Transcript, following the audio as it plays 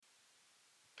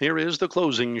Here is the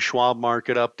closing Schwab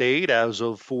market update as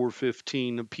of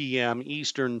 4:15 p.m.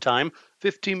 Eastern Time,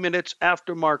 15 minutes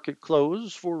after market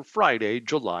close for Friday,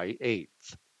 July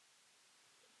 8th.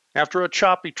 After a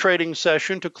choppy trading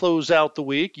session to close out the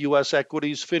week, U.S.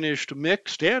 equities finished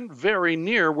mixed and very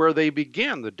near where they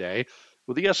began the day,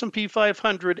 with the S&P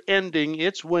 500 ending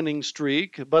its winning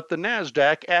streak, but the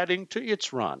Nasdaq adding to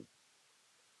its run.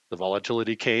 The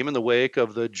volatility came in the wake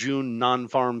of the June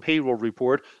non-farm payroll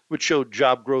report, which showed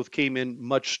job growth came in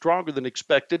much stronger than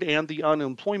expected and the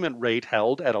unemployment rate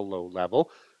held at a low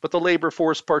level, but the labor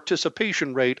force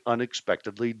participation rate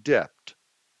unexpectedly dipped.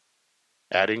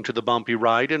 Adding to the bumpy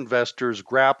ride, investors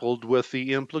grappled with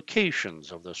the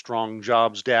implications of the strong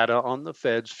jobs data on the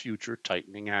Fed's future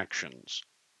tightening actions.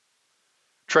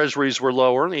 Treasuries were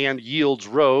lower and yields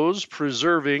rose,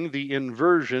 preserving the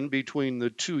inversion between the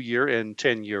 2-year and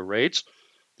 10-year rates.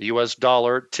 The U.S.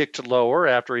 dollar ticked lower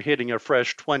after hitting a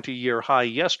fresh 20-year high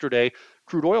yesterday.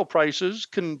 Crude oil prices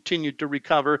continued to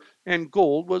recover, and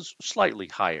gold was slightly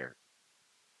higher.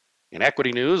 In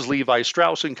equity news, Levi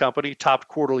Strauss & Company topped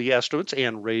quarterly estimates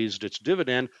and raised its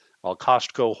dividend, while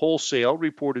Costco Wholesale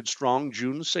reported strong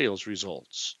June sales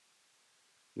results.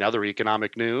 In other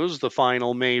economic news, the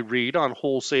final May read on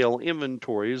wholesale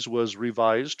inventories was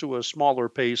revised to a smaller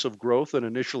pace of growth than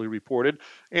initially reported,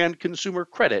 and consumer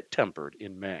credit tempered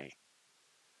in May.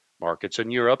 Markets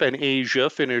in Europe and Asia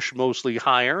finished mostly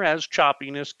higher as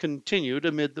choppiness continued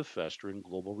amid the festering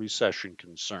global recession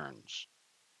concerns.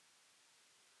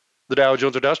 The Dow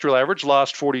Jones Industrial Average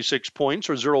lost 46 points,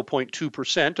 or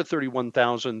 0.2%, to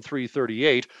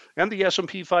 31,338, and the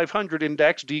S&P 500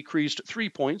 index decreased 3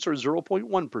 points, or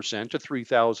 0.1%, to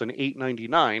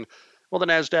 3,899, while the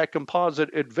Nasdaq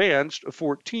Composite advanced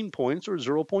 14 points, or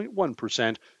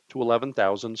 0.1%, to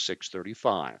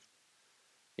 11,635.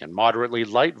 In moderately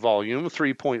light volume,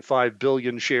 3.5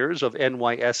 billion shares of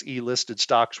NYSE-listed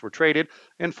stocks were traded,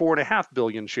 and 4.5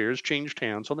 billion shares changed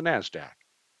hands on the Nasdaq.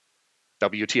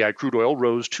 WTI crude oil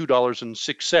rose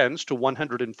 $2.06 to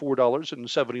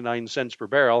 $104.79 per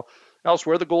barrel.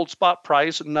 Elsewhere, the gold spot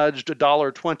price nudged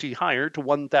 $1.20 higher to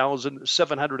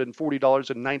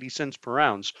 $1,740.90 per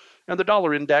ounce, and the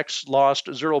dollar index lost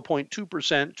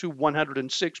 0.2% to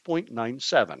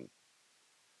 106.97.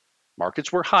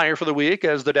 Markets were higher for the week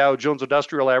as the Dow Jones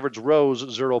Industrial Average rose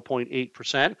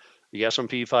 0.8%, the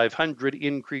S&P 500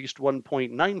 increased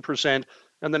 1.9%,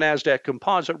 and the Nasdaq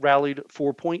Composite rallied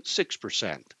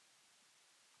 4.6%.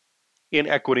 In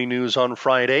equity news on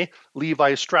Friday,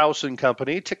 Levi Strauss &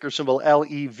 Company, ticker symbol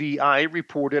LEVI,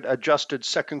 reported adjusted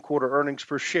second quarter earnings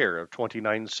per share of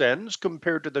 29 cents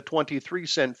compared to the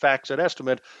 23-cent FactSet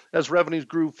estimate as revenues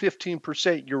grew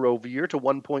 15% year over year to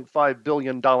 $1.5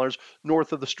 billion,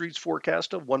 north of the Street's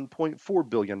forecast of $1.4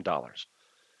 billion.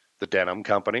 The Denim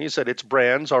Company said its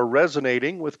brands are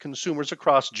resonating with consumers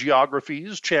across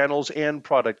geographies, channels, and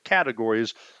product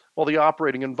categories, while the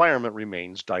operating environment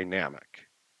remains dynamic.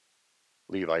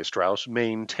 Levi Strauss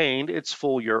maintained its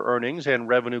full-year earnings and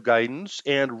revenue guidance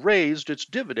and raised its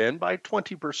dividend by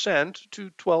 20%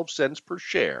 to 12 cents per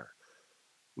share.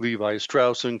 Levi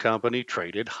Strauss & Company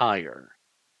traded higher.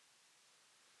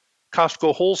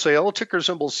 Costco Wholesale, ticker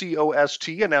symbol COST,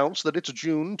 announced that its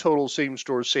June total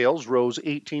same-store sales rose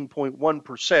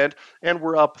 18.1% and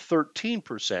were up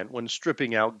 13% when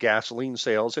stripping out gasoline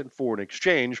sales and foreign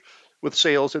exchange, with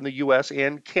sales in the U.S.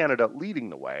 and Canada leading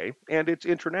the way, and its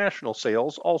international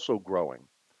sales also growing.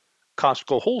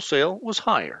 Costco Wholesale was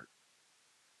higher.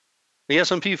 The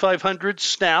S&P 500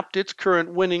 snapped its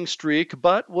current winning streak,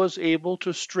 but was able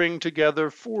to string together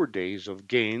 4 days of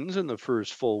gains in the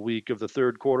first full week of the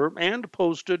third quarter and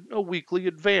posted a weekly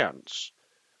advance.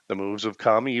 The moves have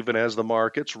come even as the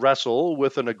markets wrestle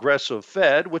with an aggressive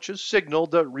Fed, which has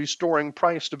signaled that restoring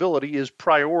price stability is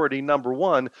priority number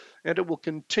one, and it will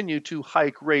continue to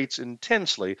hike rates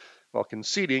intensely, while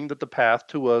conceding that the path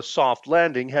to a soft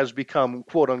landing has become,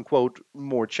 quote-unquote,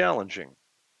 more challenging.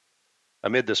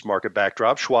 Amid this market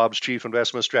backdrop, Schwab's chief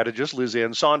investment strategist, Liz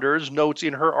Ann Saunders, notes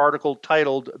in her article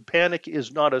titled, "Panic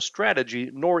is not a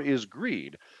strategy, nor is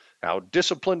greed," how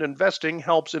disciplined investing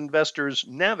helps investors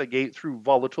navigate through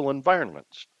volatile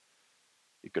environments.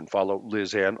 You can follow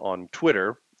Liz Ann on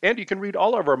Twitter, and you can read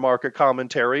all of our market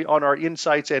commentary on our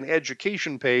Insights and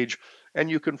Education page,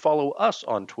 and you can follow us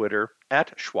on Twitter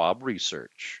at Schwab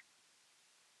Research.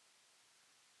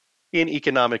 In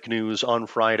economic news on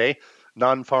Friday,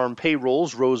 non-farm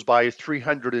payrolls rose by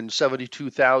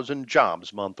 372,000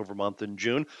 jobs month over month in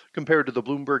June, compared to the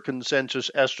Bloomberg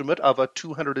consensus estimate of a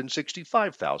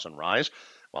 265,000 rise,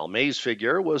 while May's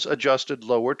figure was adjusted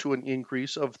lower to an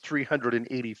increase of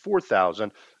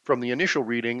 384,000 from the initial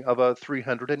reading of a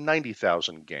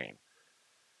 390,000 gain.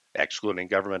 Excluding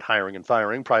government hiring and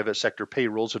firing, private sector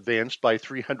payrolls advanced by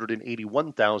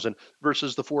 381,000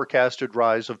 versus the forecasted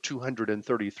rise of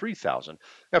 233,000,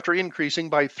 after increasing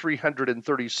by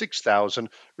 336,000,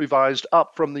 revised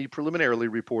up from the preliminarily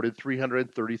reported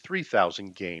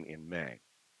 333,000 gain in May.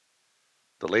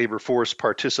 The labor force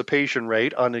participation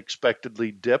rate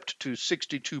unexpectedly dipped to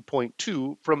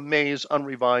 62.2 from May's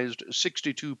unrevised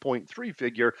 62.3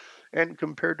 figure and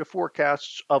compared to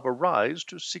forecasts of a rise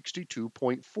to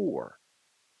 62.4.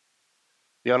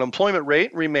 The unemployment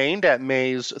rate remained at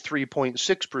May's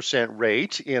 3.6%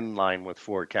 rate, in line with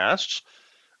forecasts.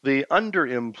 The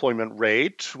underemployment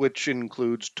rate, which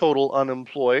includes total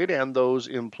unemployed and those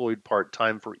employed part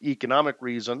time for economic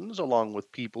reasons, along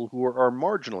with people who are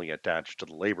marginally attached to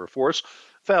the labor force,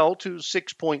 fell to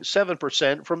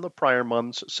 6.7% from the prior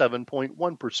month's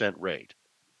 7.1% rate.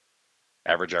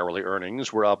 Average hourly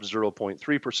earnings were up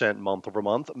 0.3% month over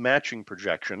month, matching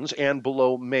projections, and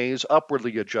below May's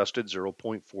upwardly adjusted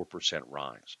 0.4%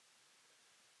 rise.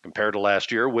 Compared to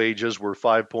last year, wages were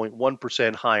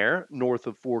 5.1% higher, north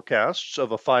of forecasts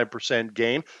of a 5%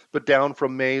 gain, but down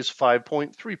from May's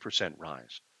 5.3%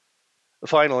 rise.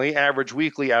 Finally, average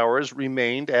weekly hours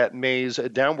remained at May's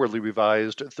downwardly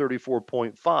revised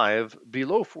 34.5,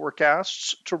 below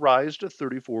forecasts to rise to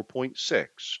 34.6.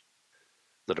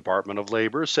 The Department of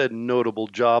Labor said notable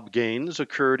job gains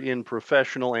occurred in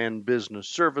professional and business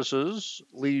services,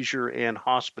 leisure and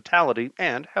hospitality,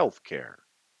 and healthcare.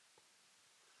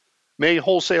 May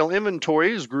wholesale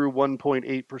inventories grew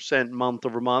 1.8% month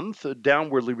over month,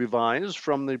 downwardly revised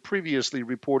from the previously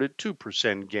reported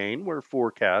 2% gain, where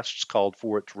forecasts called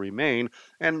for it to remain,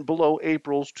 and below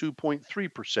April's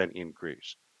 2.3%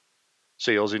 increase.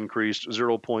 Sales increased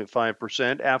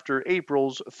 0.5% after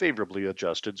April's favorably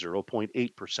adjusted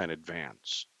 0.8%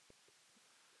 advance.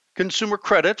 Consumer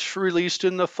credit released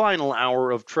in the final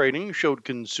hour of trading showed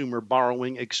consumer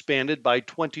borrowing expanded by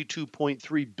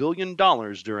 $22.3 billion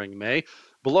during May,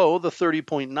 below the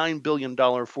 $30.9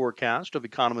 billion forecast of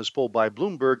economists polled by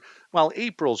Bloomberg, while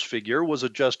April's figure was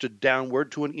adjusted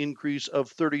downward to an increase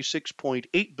of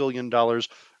 $36.8 billion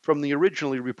from the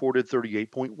originally reported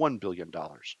 $38.1 billion.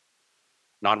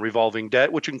 Non-revolving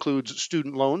debt, which includes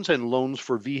student loans and loans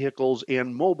for vehicles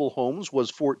and mobile homes,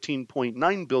 was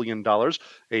 $14.9 billion, a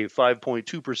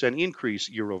 5.2% increase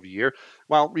year over year,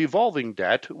 while revolving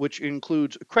debt, which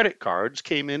includes credit cards,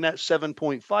 came in at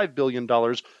 $7.5 billion,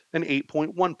 an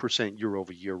 8.1% year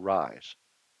over year rise.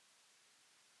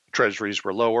 Treasuries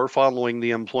were lower following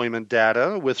the employment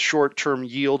data, with short-term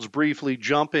yields briefly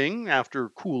jumping after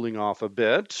cooling off a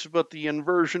bit, but the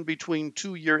inversion between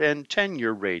 2-year and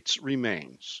 10-year rates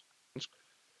remains.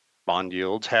 Bond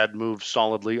yields had moved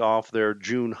solidly off their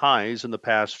June highs in the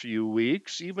past few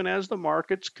weeks, even as the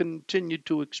markets continued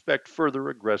to expect further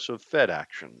aggressive Fed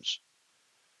actions.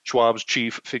 Schwab's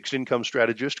chief fixed income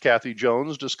strategist, Kathy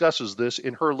Jones, discusses this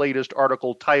in her latest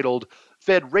article titled,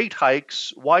 Fed Rate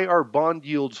Hikes, Why Are Bond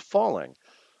Yields Falling?,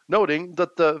 noting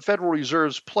that the Federal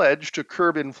Reserve's pledge to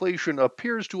curb inflation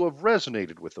appears to have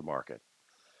resonated with the market.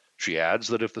 She adds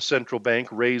that if the central bank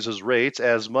raises rates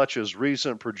as much as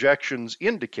recent projections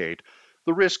indicate,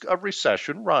 the risk of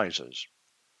recession rises.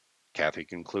 Kathy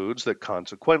concludes that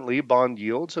consequently, bond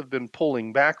yields have been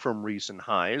pulling back from recent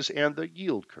highs and the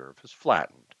yield curve has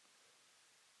flattened.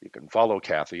 You can follow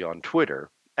Kathy on Twitter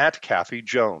at Kathy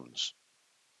Jones.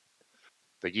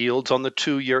 The yields on the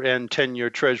 2-year and 10-year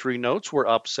Treasury notes were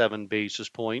up 7 basis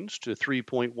points to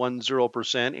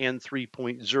 3.10% and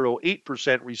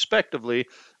 3.08% respectively,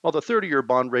 while the 30-year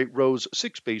bond rate rose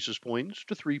 6 basis points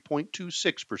to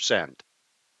 3.26%.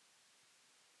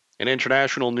 In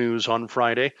international news on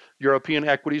Friday, European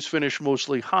equities finished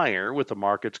mostly higher, with the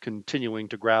markets continuing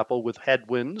to grapple with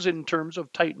headwinds in terms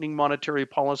of tightening monetary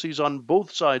policies on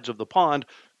both sides of the pond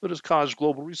that has caused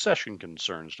global recession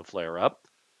concerns to flare up.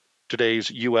 Today's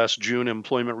U.S. June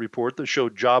employment report that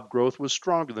showed job growth was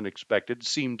stronger than expected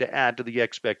seemed to add to the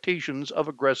expectations of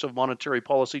aggressive monetary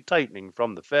policy tightening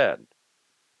from the Fed.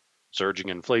 Surging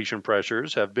inflation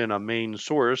pressures have been a main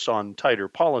source on tighter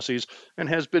policies and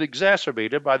has been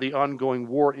exacerbated by the ongoing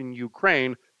war in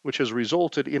Ukraine, which has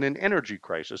resulted in an energy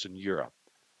crisis in Europe.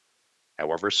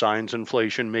 However, signs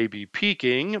inflation may be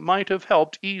peaking might have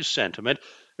helped ease sentiment,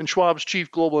 and Schwab's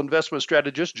chief global investment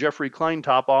strategist Jeffrey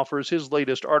Kleintop offers his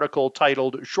latest article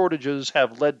titled Shortages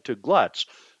Have Led to Gluts,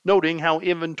 noting how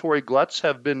inventory gluts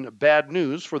have been bad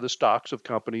news for the stocks of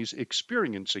companies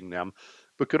experiencing them,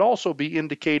 but could also be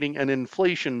indicating an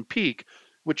inflation peak,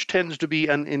 which tends to be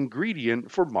an ingredient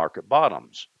for market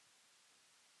bottoms.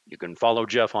 You can follow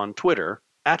Jeff on Twitter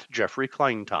at Jeffrey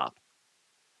Kleintop.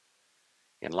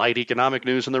 In light economic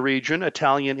news in the region,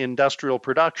 Italian industrial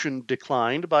production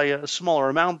declined by a smaller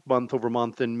amount month over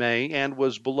month in May and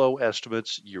was below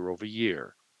estimates year over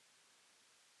year.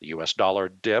 The US dollar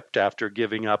dipped after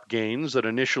giving up gains that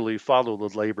initially followed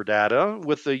the labor data,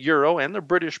 with the euro and the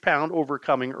British pound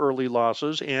overcoming early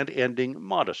losses and ending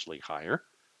modestly higher.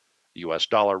 The US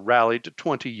dollar rallied to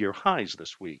 20-year highs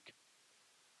this week.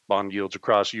 Bond yields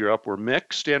across Europe were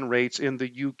mixed, and rates in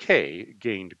the UK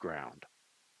gained ground.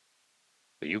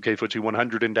 The UK FTSE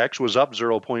 100 index was up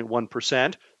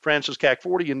 0.1%. France's CAC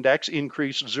 40 index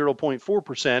increased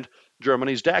 0.4%.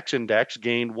 Germany's DAX index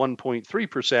gained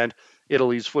 1.3%.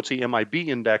 Italy's FTSE MIB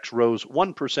index rose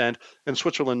 1%, and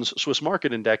Switzerland's Swiss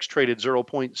market index traded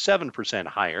 0.7%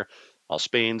 higher, while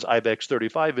Spain's IBEX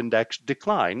 35 index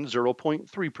declined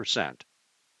 0.3%.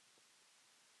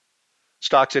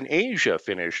 Stocks in Asia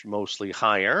finished mostly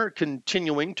higher,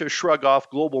 continuing to shrug off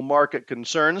global market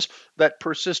concerns that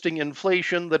persisting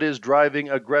inflation that is driving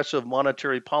aggressive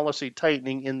monetary policy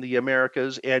tightening in the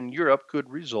Americas and Europe could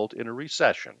result in a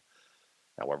recession.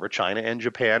 However, China and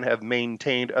Japan have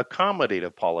maintained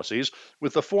accommodative policies,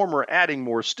 with the former adding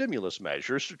more stimulus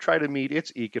measures to try to meet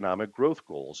its economic growth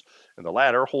goals, and the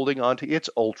latter holding on to its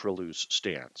ultra-loose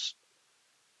stance.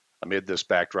 Amid this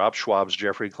backdrop, Schwab's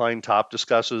Jeffrey Kleintop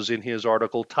discusses in his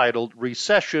article titled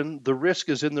 "Recession, the Risk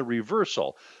is in the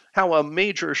Reversal," how a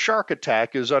major shark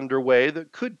attack is underway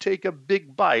that could take a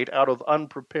big bite out of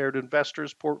unprepared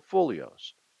investors'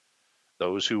 portfolios.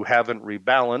 Those who haven't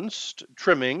rebalanced,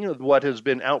 trimming what has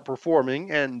been outperforming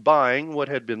and buying what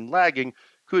had been lagging,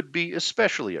 could be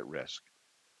especially at risk.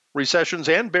 Recessions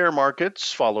and bear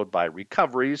markets, followed by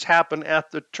recoveries, happen at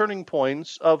the turning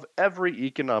points of every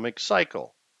economic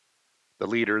cycle. The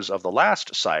leaders of the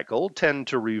last cycle tend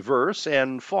to reverse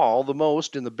and fall the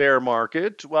most in the bear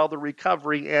market, while the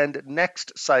recovery and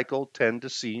next cycle tend to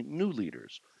see new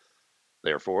leaders.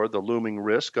 Therefore, the looming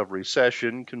risk of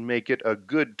recession can make it a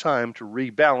good time to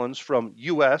rebalance from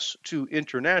U.S. to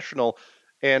international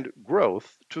and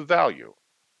growth to value.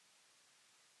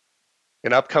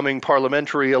 An upcoming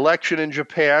parliamentary election in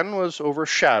Japan was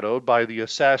overshadowed by the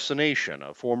assassination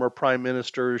of former Prime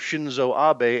Minister Shinzo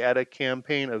Abe at a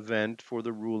campaign event for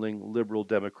the ruling Liberal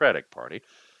Democratic Party.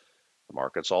 The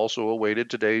markets also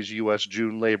awaited today's U.S.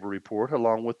 June labor report,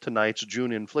 along with tonight's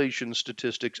June inflation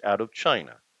statistics out of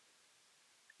China.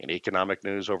 In economic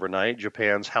news overnight,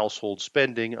 Japan's household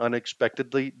spending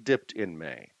unexpectedly dipped in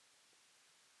May.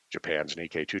 Japan's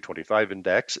Nikkei 225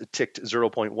 index ticked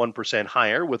 0.1%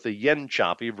 higher, with the yen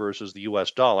choppy versus the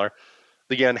U.S. dollar.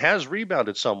 The yen has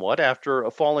rebounded somewhat after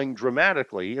falling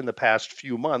dramatically in the past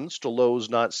few months to lows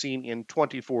not seen in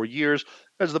 24 years,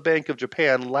 as the Bank of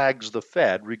Japan lags the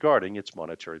Fed regarding its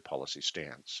monetary policy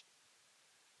stance.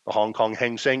 The Hong Kong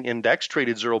Hang Seng Index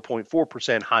traded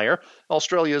 0.4% higher.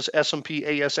 Australia's S&P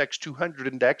ASX 200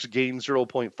 Index gained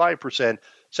 0.5%.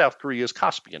 South Korea's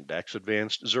Kospi Index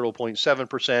advanced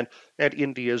 0.7%, and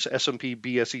India's S&P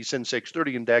BSE Sensex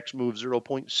 30 Index moved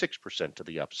 0.6% to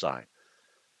the upside.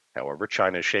 However,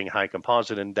 China's Shanghai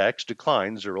Composite Index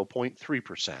declined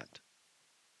 0.3%.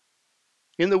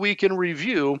 In the week in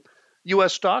review,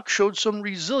 U.S. stocks showed some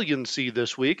resiliency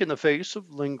this week in the face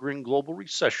of lingering global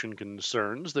recession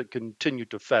concerns that continue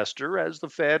to fester as the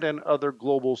Fed and other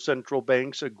global central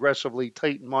banks aggressively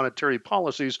tighten monetary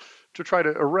policies to try to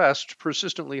arrest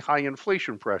persistently high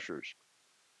inflation pressures.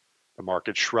 The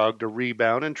market shrugged a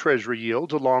rebound in Treasury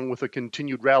yields, along with a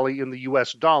continued rally in the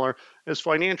U.S. dollar as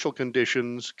financial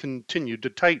conditions continued to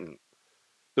tighten.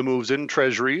 The moves in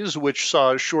Treasuries, which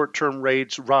saw short-term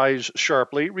rates rise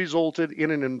sharply, resulted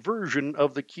in an inversion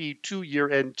of the key 2-year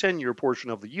and 10-year portion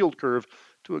of the yield curve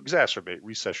to exacerbate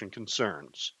recession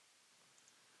concerns.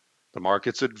 The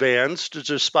markets advanced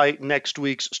despite next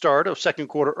week's start of second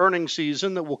quarter earnings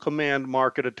season that will command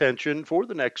market attention for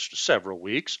the next several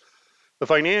weeks. The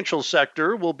financial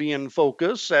sector will be in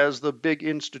focus as the big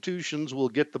institutions will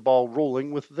get the ball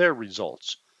rolling with their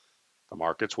results. The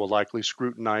markets will likely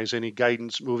scrutinize any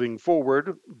guidance moving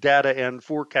forward, data and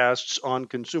forecasts on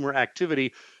consumer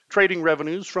activity, trading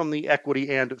revenues from the equity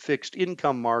and fixed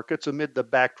income markets amid the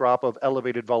backdrop of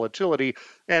elevated volatility,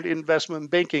 and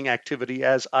investment banking activity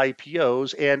as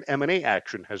IPOs and M&A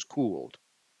action has cooled.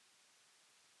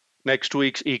 Next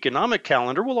week's economic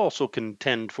calendar will also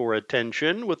contend for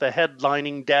attention, with the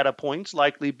headlining data points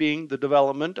likely being the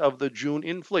development of the June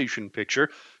inflation picture,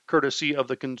 courtesy of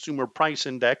the Consumer Price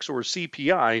Index, or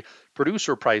CPI,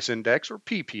 Producer Price Index, or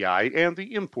PPI, and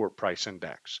the Import Price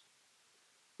Index.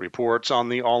 Reports on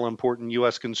the all-important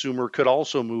U.S. consumer could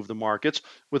also move the markets,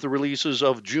 with the releases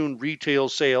of June retail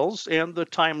sales and the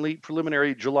timely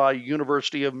preliminary July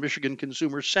University of Michigan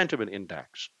Consumer Sentiment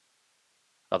Index.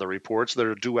 Other reports that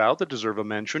are due out that deserve a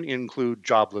mention include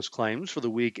jobless claims for the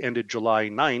week ended July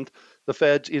 9th, the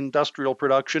Fed's industrial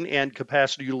production and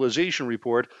capacity utilization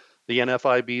report, the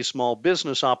NFIB Small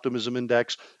Business Optimism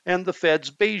Index, and the Fed's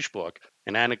Beige Book,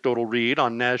 an anecdotal read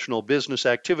on national business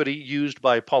activity used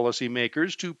by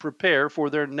policymakers to prepare for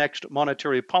their next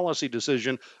monetary policy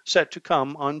decision set to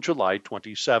come on July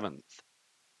 27th.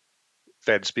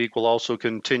 Fed speak will also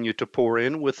continue to pour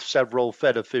in with several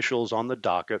Fed officials on the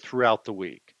docket throughout the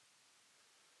week.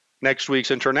 Next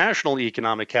week's international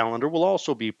economic calendar will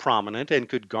also be prominent and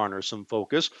could garner some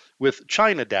focus, with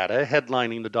China data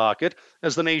headlining the docket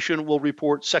as the nation will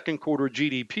report second quarter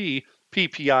GDP,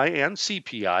 PPI, and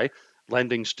CPI,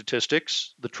 lending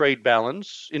statistics, the trade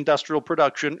balance, industrial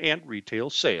production, and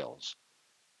retail sales.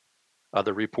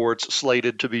 Other reports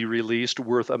slated to be released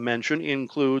worth a mention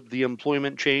include the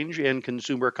employment change and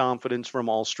consumer confidence from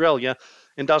Australia,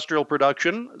 industrial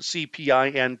production,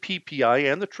 CPI and PPI,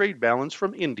 and the trade balance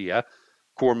from India,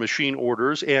 core machine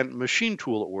orders and machine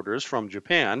tool orders from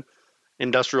Japan,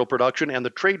 industrial production and the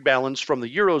trade balance from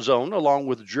the Eurozone, along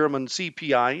with German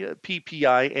CPI,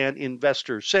 PPI, and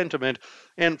investor sentiment.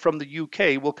 And from the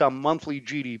UK will come monthly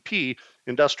GDP,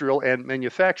 industrial and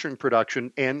manufacturing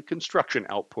production, and construction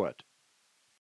output.